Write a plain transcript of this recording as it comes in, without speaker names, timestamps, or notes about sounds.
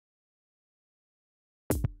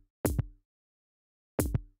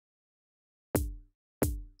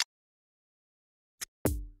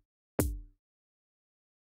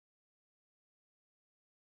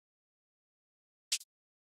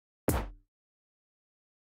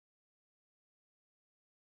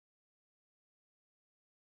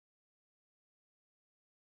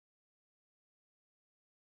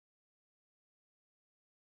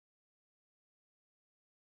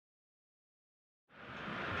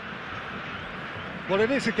Well, it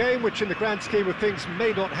is a game which, in the grand scheme of things,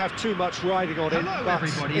 may not have too much riding on it, but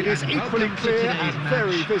it is equally clear and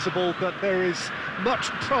very visible that there is much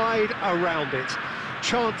pride around it.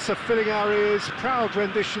 Chants are filling our ears, proud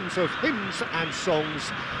renditions of hymns and songs.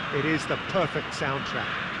 It is the perfect soundtrack.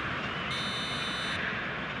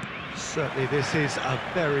 Certainly this is a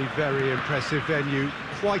very, very impressive venue,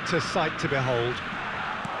 quite a sight to behold.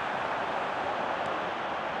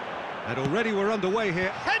 And already we're underway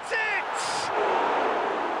here. Heads it!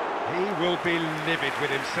 He will be livid with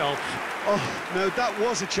himself. Oh, no, that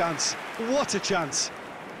was a chance. What a chance.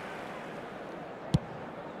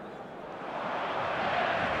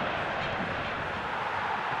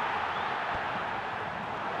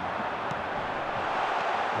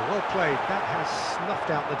 Well played, that has snuffed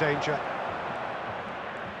out the danger.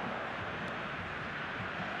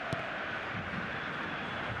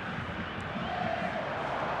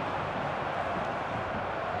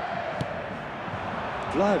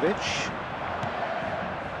 Vlahovic.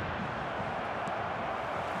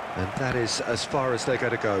 And that is as far as they're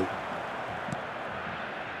going to go.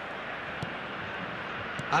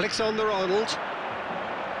 Alexander-Arnold.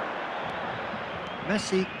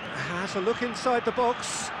 Messi has a look inside the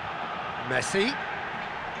box. Messi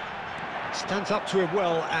stands up to him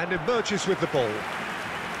well and emerges with the ball.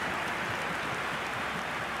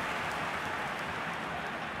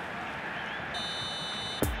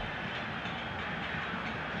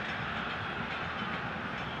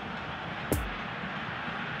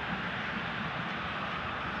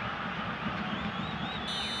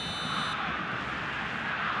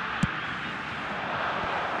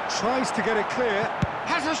 Tries to get it clear,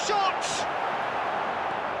 has a shot!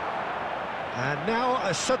 And now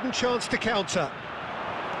a sudden chance to counter.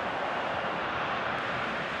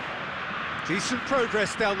 Decent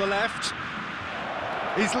progress down the left.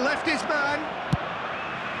 He's left his man.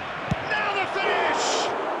 Now the finish!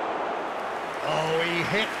 Oh, he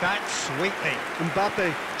hit that sweetly.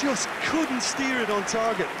 Mbappe just couldn't steer it on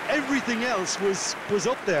target. Everything else was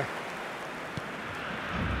up there.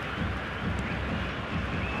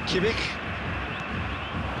 Kimmich.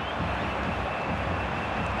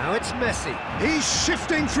 Now it's Messi. He's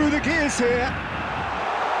shifting through the gears here.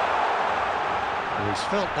 Well, he's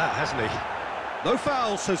felt that, hasn't he? No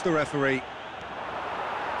foul, says the referee.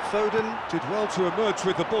 Foden did well to emerge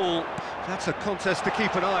with the ball. That's a contest to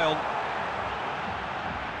keep an eye on.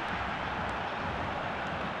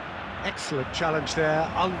 Excellent challenge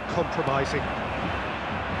there, uncompromising.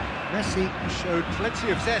 Messi showed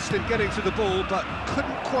plenty of zest in getting to the ball, but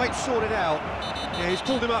couldn't quite sort it out. Yeah, he's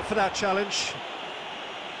pulled him up for that challenge.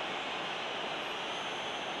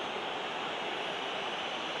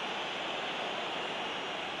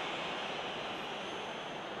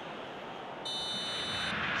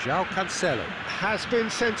 João Cancelo has been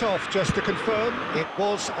sent off, just to confirm. It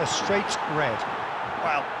was a straight red.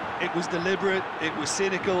 Well, it was deliberate, it was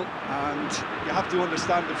cynical, and you have to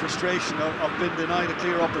understand the frustration of being denied a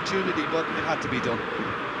clear opportunity, but it had to be done.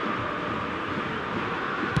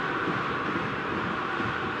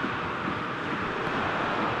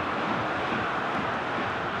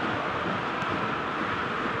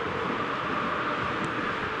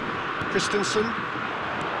 Christensen.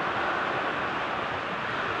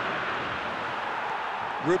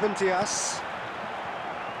 Ruben Dias.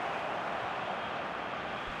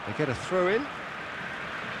 They get a throw in.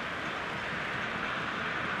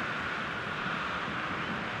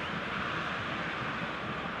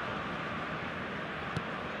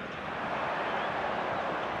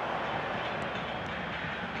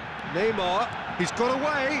 Neymar, he's got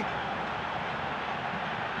away.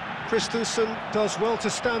 Christensen does well to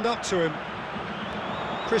stand up to him.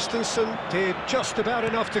 Christensen did just about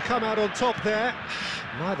enough to come out on top there.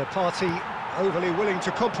 Neither party overly willing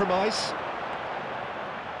to compromise.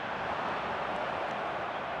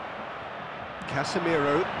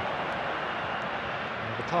 Casemiro.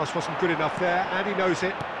 The pass wasn't good enough there, and he knows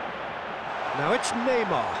it. Now it's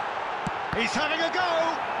Neymar. He's having a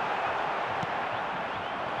go!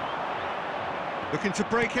 Looking to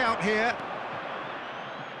break out here.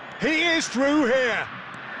 He is through here!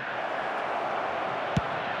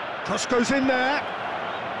 Cross goes in there.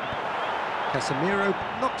 Casemiro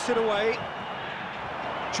knocks it away.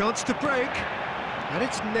 Chance to break. And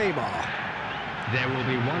it's Neymar. There will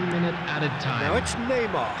be 1 minute added time. Now it's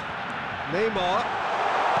Neymar. Neymar.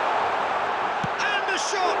 And the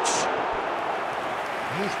shot!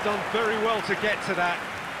 He's done very well to get to that.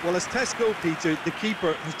 Well, as tests go, Peter, the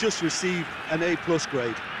keeper has just received an A+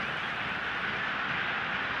 grade.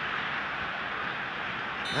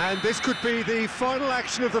 And this could be the final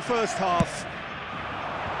action of the first half.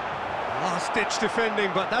 Last-ditch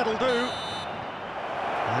defending, but that'll do.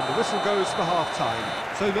 And the whistle goes for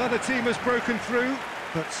half-time. So neither team has broken through,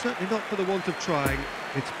 but certainly not for the want of trying.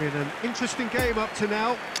 It's been an interesting game up to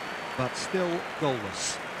now, but still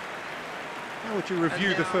goalless. How would you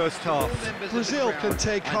review the first half? Brazil can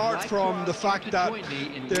take heart from the fact that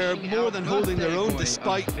they're more than holding their own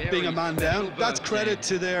despite being a man down. That's credit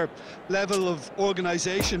to their level of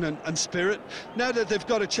organisation and spirit. Now that they've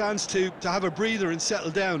got a chance to have a breather and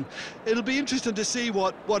settle down, it'll be interesting to see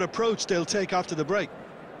what approach they'll take after the break.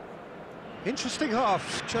 Interesting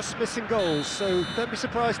half, just missing goals, so don't be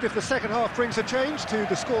surprised if the second half brings a change to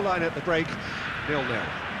the scoreline at the break, 0-0.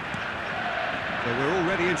 So we're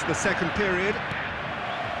already into the second period.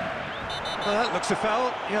 Well, that looks a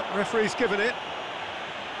foul. Yep, referee's given it.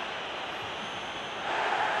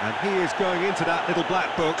 And he is going into that little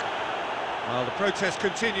black book. Well, the protest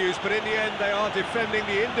continues, but in the end they are defending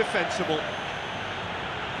the indefensible.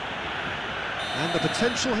 And the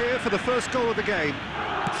potential here for the first goal of the game.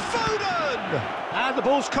 Foden! And the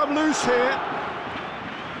ball's come loose here.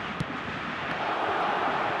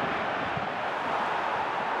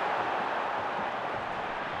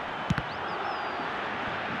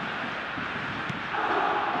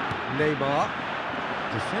 Neymar,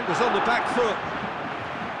 defenders on the back foot.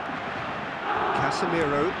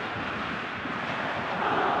 Casemiro.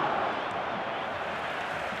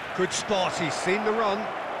 Good spot, he's seen the run.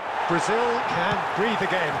 Brazil can breathe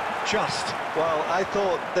again, just. Well, I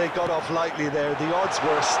thought they got off lightly there. The odds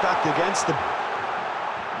were stacked against them.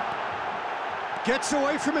 Gets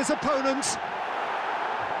away from his opponents.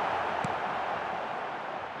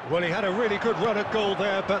 Well, he had a really good run at goal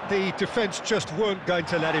there, but the defence just weren't going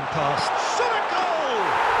to let him pass. Shot at goal!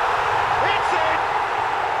 It's in!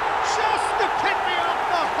 Just the pick-me-up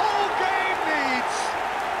the whole game needs!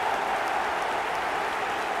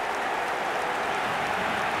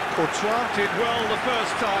 Courtois did well the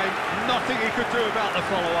first time, nothing he could do about the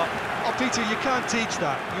follow-up. Oh, Peter, you can't teach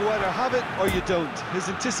that. You either have it or you don't. His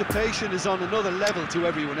anticipation is on another level to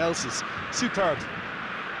everyone else's. Superb.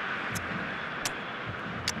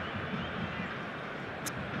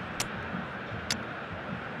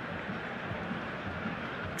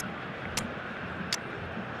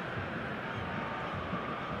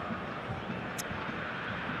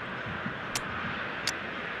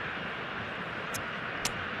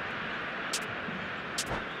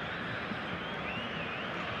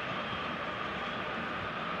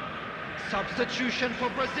 Substitution for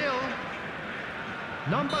Brazil.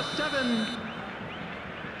 Number 7,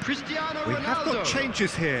 Cristiano Ronaldo. We have got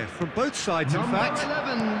changes here from both sides, in fact.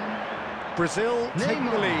 11, Brazil take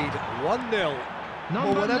the lead, 1-0.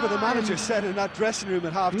 Well, whatever the manager said in that dressing room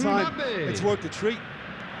at half-time, it's worked a treat.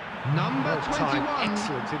 Number 21,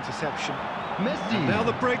 excellent interception. Messi. And now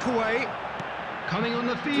the breakaway. Coming on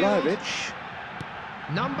the field. Dragic.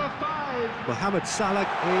 Number 5, Mohamed Salah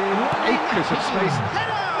in acres of space.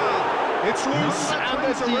 Header! It's loose, and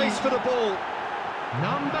there's a race for the ball.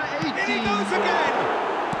 number 18. In he goes again!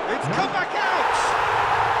 It's come back out!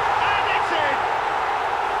 And it's in!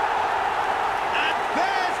 And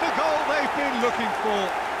there's the goal they've been looking for.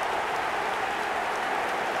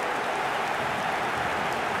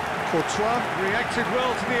 Courtois reacted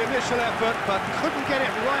well to the initial effort, but couldn't get it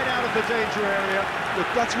right out of the danger area. Look,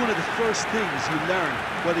 that's one of the first things you learn,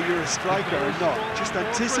 whether you're a striker or not. Just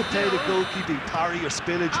anticipate a goalkeeping parry or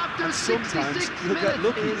spillage, and sometimes you'll get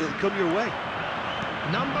lucky, it'll come your way.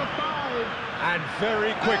 Number 5. And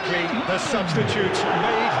very quickly, the substitute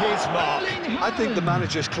made his mark. I think the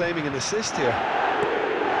manager's claiming an assist here.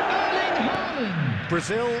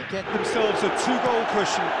 Brazil get themselves a 2-goal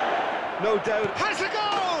cushion. No doubt. Has a go!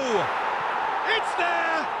 It's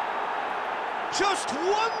there! Just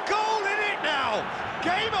one goal in it now!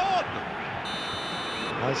 Game on!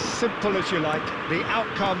 As simple as you like, the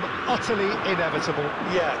outcome utterly inevitable.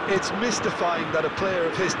 Yeah, it's mystifying that a player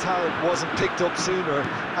of his talent wasn't picked up sooner,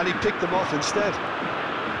 and he picked them off instead.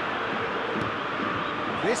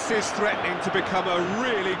 This is threatening to become a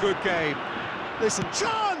really good game. Listen,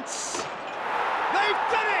 chance! They've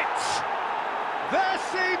done it! There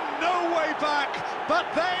seemed no way back, but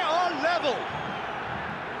they are level.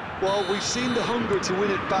 Well, we've seen the hunger to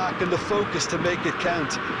win it back and the focus to make it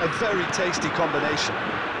count. A very tasty combination.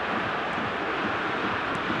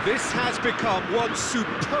 This has become one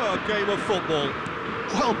superb game of football.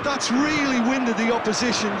 Well, that's really winded the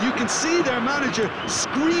opposition. You can see their manager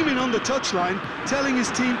screaming on the touchline, telling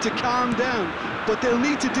his team to calm down. But they'll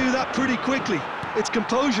need to do that pretty quickly. It's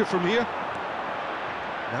composure from here.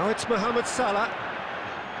 Now it's Mohamed Salah.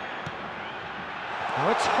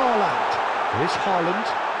 Now it's Haaland. Here's Haaland.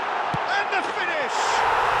 And the finish!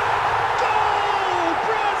 Goal,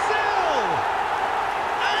 Brazil!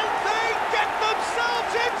 And they get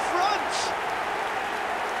themselves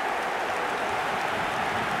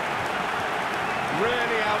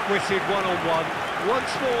Sharp-witted one-on-one. Once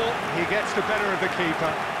more, he gets the better of the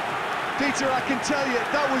keeper. Peter, I can tell you,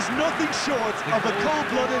 that was nothing short of a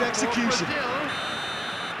cold-blooded execution.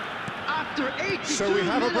 After 82 So we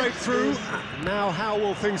have a breakthrough. Now how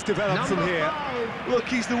will things develop from here? 5. Look,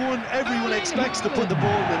 he's the one everyone expects to put the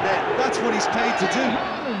ball in the net. That's what he's paid to do.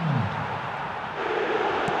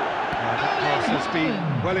 That pass has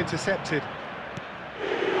been well intercepted.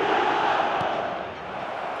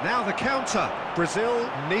 Now the counter. Brazil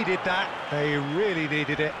needed that. They really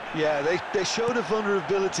needed it. Yeah, they showed a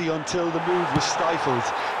vulnerability until the move was stifled.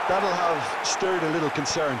 That'll have stirred a little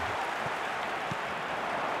concern.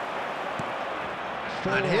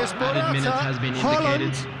 And here's Added minutes has been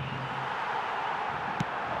indicated.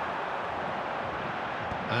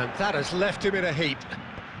 And that has left him in a heap.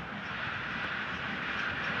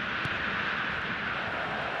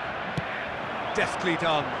 Deftly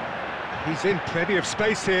done. He's in plenty of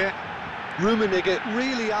space here. Rummenigge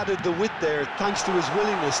really added the width there thanks to his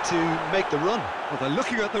willingness to make the run. Well, they're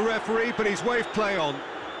looking at the referee, but he's waved play on.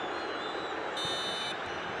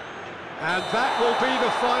 And that will be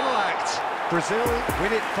the final act. Brazil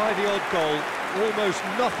win it by the odd goal. Almost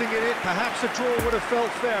nothing in it. Perhaps a draw would have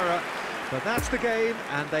felt fairer. But that's the game,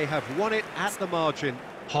 and they have won it at the margin.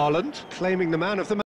 Haaland claiming the man of the match.